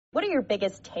What are your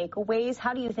biggest takeaways?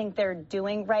 How do you think they're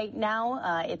doing right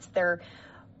now? It's their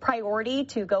priority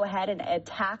to go ahead and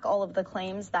attack all of the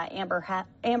claims that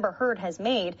Amber Heard has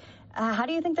made. How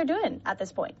do you think they're doing at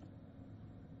this point?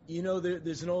 You know,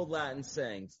 there's an old Latin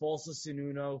saying, falsus in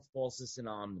uno, falsus in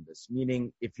omnibus,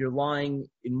 meaning if you're lying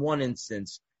in one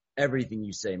instance, everything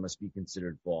you say must be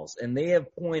considered false. And they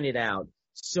have pointed out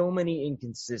so many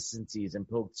inconsistencies and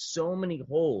poked so many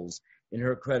holes in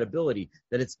her credibility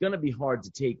that it's going to be hard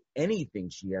to take anything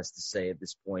she has to say at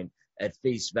this point at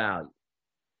face value.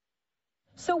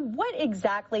 So what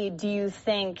exactly do you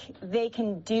think they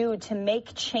can do to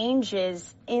make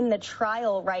changes in the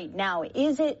trial right now?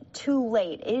 Is it too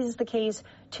late? Is the case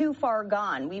too far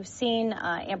gone? We've seen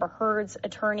Amber Heard's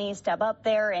attorney step up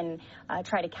there and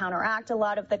try to counteract a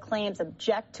lot of the claims,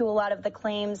 object to a lot of the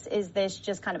claims. Is this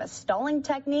just kind of a stalling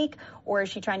technique, or is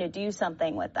she trying to do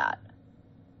something with that?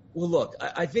 Well, look,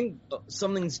 I think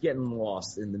something's getting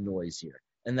lost in the noise here,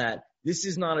 and that this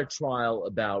is not a trial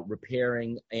about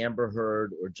repairing Amber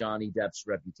Heard or Johnny Depp's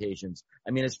reputations.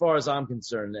 I mean, as far as I'm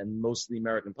concerned, and most of the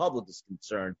American public is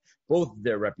concerned, both of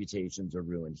their reputations are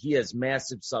ruined. He has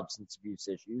massive substance abuse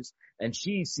issues, and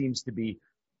she seems to be,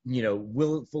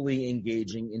 willfully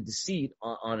engaging in deceit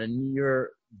on a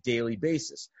near daily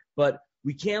basis. But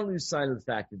we can't lose sight of the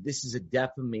fact that this is a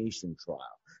defamation trial,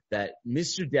 that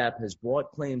Mr. Depp has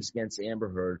brought claims against Amber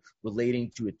Heard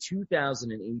relating to a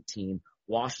 2018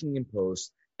 Washington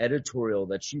Post editorial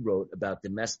that she wrote about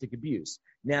domestic abuse.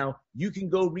 Now, you can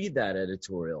go read that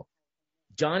editorial.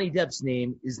 Johnny Depp's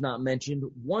name is not mentioned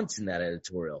once in that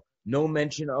editorial. No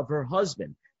mention of her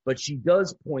husband. But she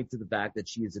does point to the fact that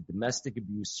she is a domestic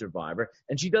abuse survivor,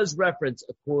 and she does reference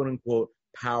a quote-unquote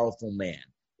powerful man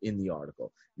in the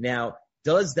article. Now,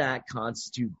 does that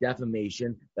constitute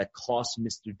defamation that costs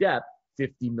Mr. Depp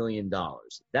 $50 million?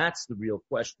 That's the real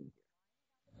question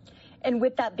here. And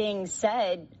with that being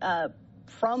said,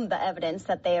 from the evidence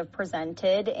that they have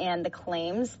presented and the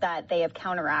claims that they have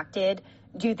counteracted,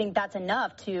 do you think that's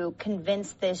enough to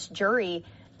convince this jury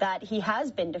that he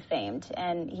has been defamed,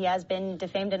 and he has been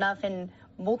defamed enough in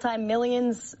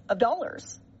multi-millions of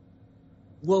dollars?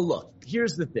 Well, look,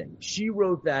 here's the thing. She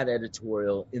wrote that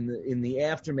editorial in the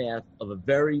aftermath of a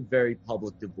very, very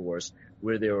public divorce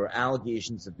where there were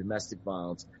allegations of domestic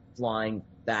violence flying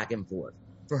back and forth.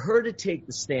 For her to take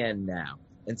the stand now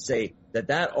and say that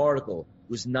that article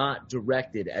was not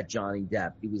directed at Johnny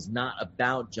Depp, it was not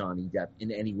about Johnny Depp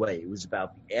in any way, it was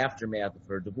about the aftermath of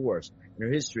her divorce and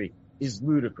her history, is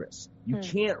ludicrous. You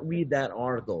can't read that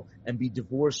article and be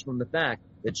divorced from the fact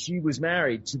that she was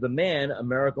married to the man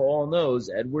America all knows,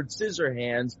 Edward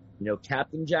Scissorhands,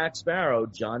 Captain Jack Sparrow,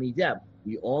 Johnny Depp.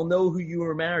 We all know who you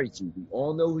are married to. We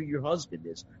all know who your husband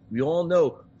is. We all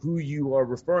know who you are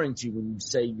referring to when you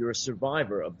say you're a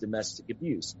survivor of domestic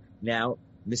abuse. Now,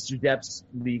 Mr. Depp's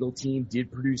legal team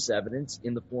did produce evidence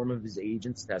in the form of his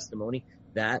agent's testimony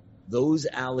that those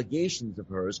allegations of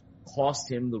hers cost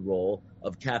him the role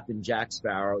of Captain Jack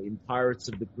Sparrow in Pirates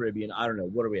of the Caribbean. I don't know,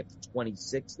 what are we up to,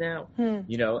 26 now?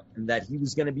 And that he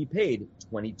was going to be paid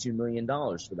 $22 million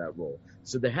for that role.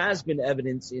 So there has been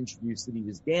evidence introduced that he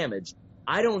was damaged.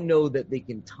 I don't know that they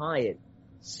can tie it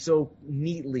so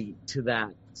neatly to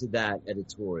that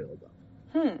editorial,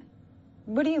 though.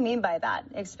 What do you mean by that?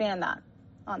 Expand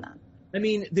on that. I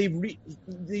mean,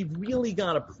 they've really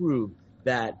got to prove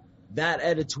that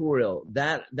editorial,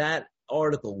 that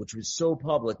article, which was so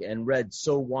public and read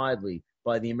so widely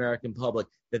by the American public,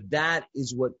 that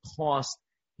is what cost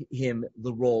him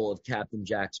the role of Captain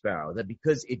Jack Sparrow. That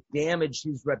because it damaged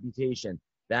his reputation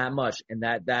that much, and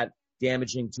that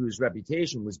damaging to his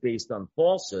reputation was based on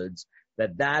falsehoods,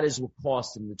 that is what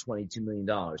cost him the $22 million.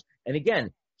 And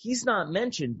again, he's not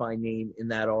mentioned by name in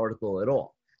that article at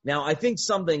all. Now, I think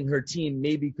something her team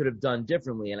maybe could have done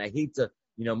differently, and I hate to,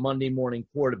 Monday morning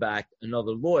quarterback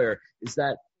another lawyer, is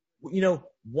that,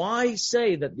 why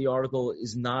say that the article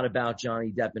is not about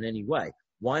Johnny Depp in any way?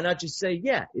 Why not just say,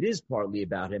 yeah, it is partly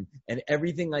about him, and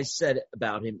everything I said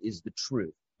about him is the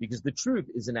truth? Because the truth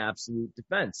is an absolute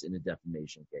defense in a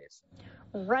defamation case.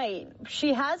 Right.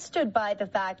 She has stood by the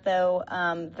fact, though,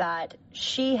 that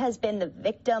she has been the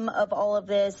victim of all of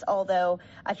this, although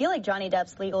I feel like Johnny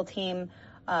Depp's legal team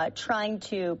trying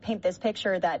to paint this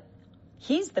picture that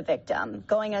he's the victim,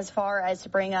 going as far as to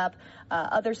bring up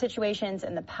other situations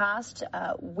in the past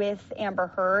with Amber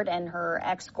Heard and her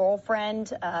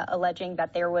ex-girlfriend, alleging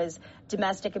that there was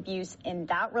domestic abuse in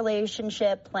that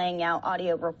relationship, playing out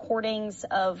audio recordings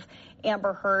of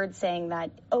Amber Heard saying that,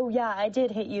 oh, yeah, I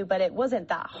did hit you, but it wasn't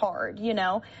that hard,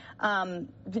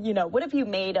 what have you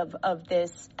made of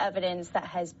this evidence that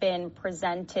has been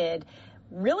presented,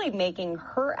 really making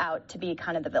her out to be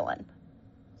kind of the villain?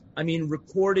 I mean,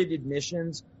 recorded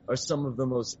admissions are some of the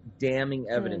most damning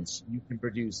evidence you can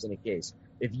produce in a case.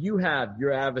 If you have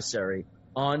your adversary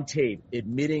on tape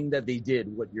admitting that they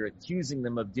did what you're accusing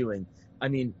them of doing, I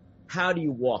mean, how do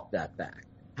you walk that back?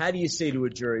 How do you say to a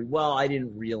jury, well, I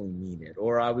didn't really mean it,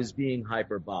 or I was being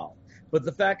hyperbolic? But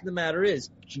the fact of the matter is,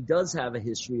 she does have a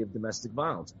history of domestic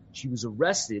violence. She was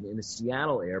arrested in a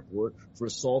Seattle airport for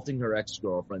assaulting her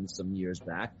ex-girlfriend some years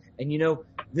back. And, you know,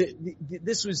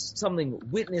 this was something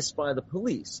witnessed by the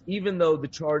police, even though the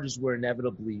charges were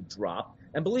inevitably dropped.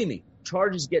 And believe me,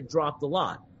 charges get dropped a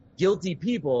lot. Guilty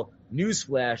people,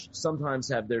 newsflash, sometimes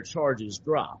have their charges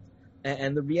dropped.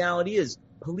 And the reality is,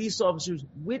 police officers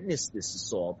witnessed this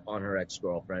assault on her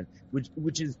ex-girlfriend,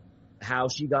 which is how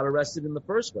she got arrested in the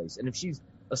first place. And if she's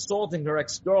assaulting her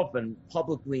ex-girlfriend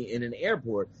publicly in an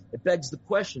airport, it begs the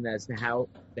question as to how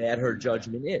bad her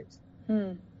judgment is.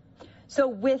 So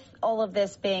with all of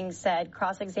this being said,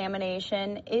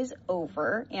 cross-examination is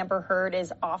over. Amber Heard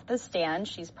is off the stand.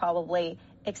 She's probably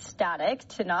ecstatic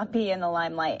to not be in the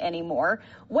limelight anymore.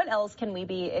 What else can we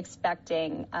be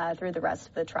expecting through the rest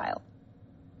of the trial?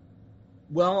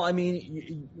 Well, I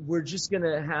mean, we're just going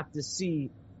to have to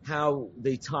see how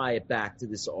they tie it back to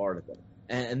this article.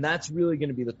 And that's really going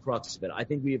to be the crux of it. I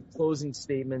think we have closing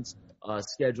statements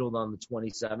scheduled on the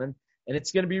 27th, and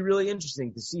it's going to be really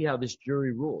interesting to see how this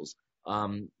jury rules.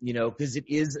 You know, because it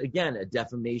is, again, a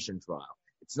defamation trial.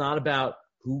 It's not about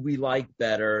who we like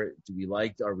better.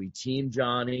 Are we team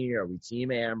Johnny? Are we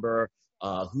team Amber?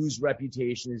 Whose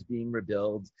reputation is being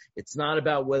rebuilt? It's not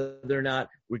about whether or not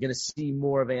we're going to see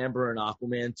more of Amber and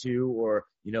Aquaman 2 or,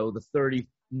 you know, the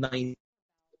 39th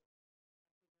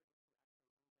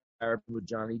with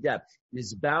Johnny Depp. It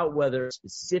is about whether a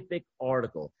specific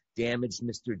article damaged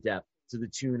Mr. Depp to the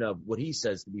tune of what he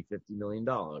says to be $50 million.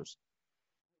 All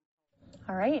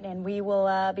right, and we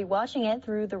will be watching it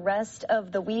through the rest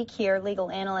of the week here.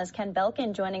 Legal analyst Ken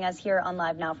Belkin joining us here on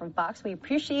Live Now from Fox. We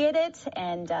appreciate it,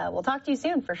 and we'll talk to you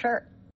soon for sure.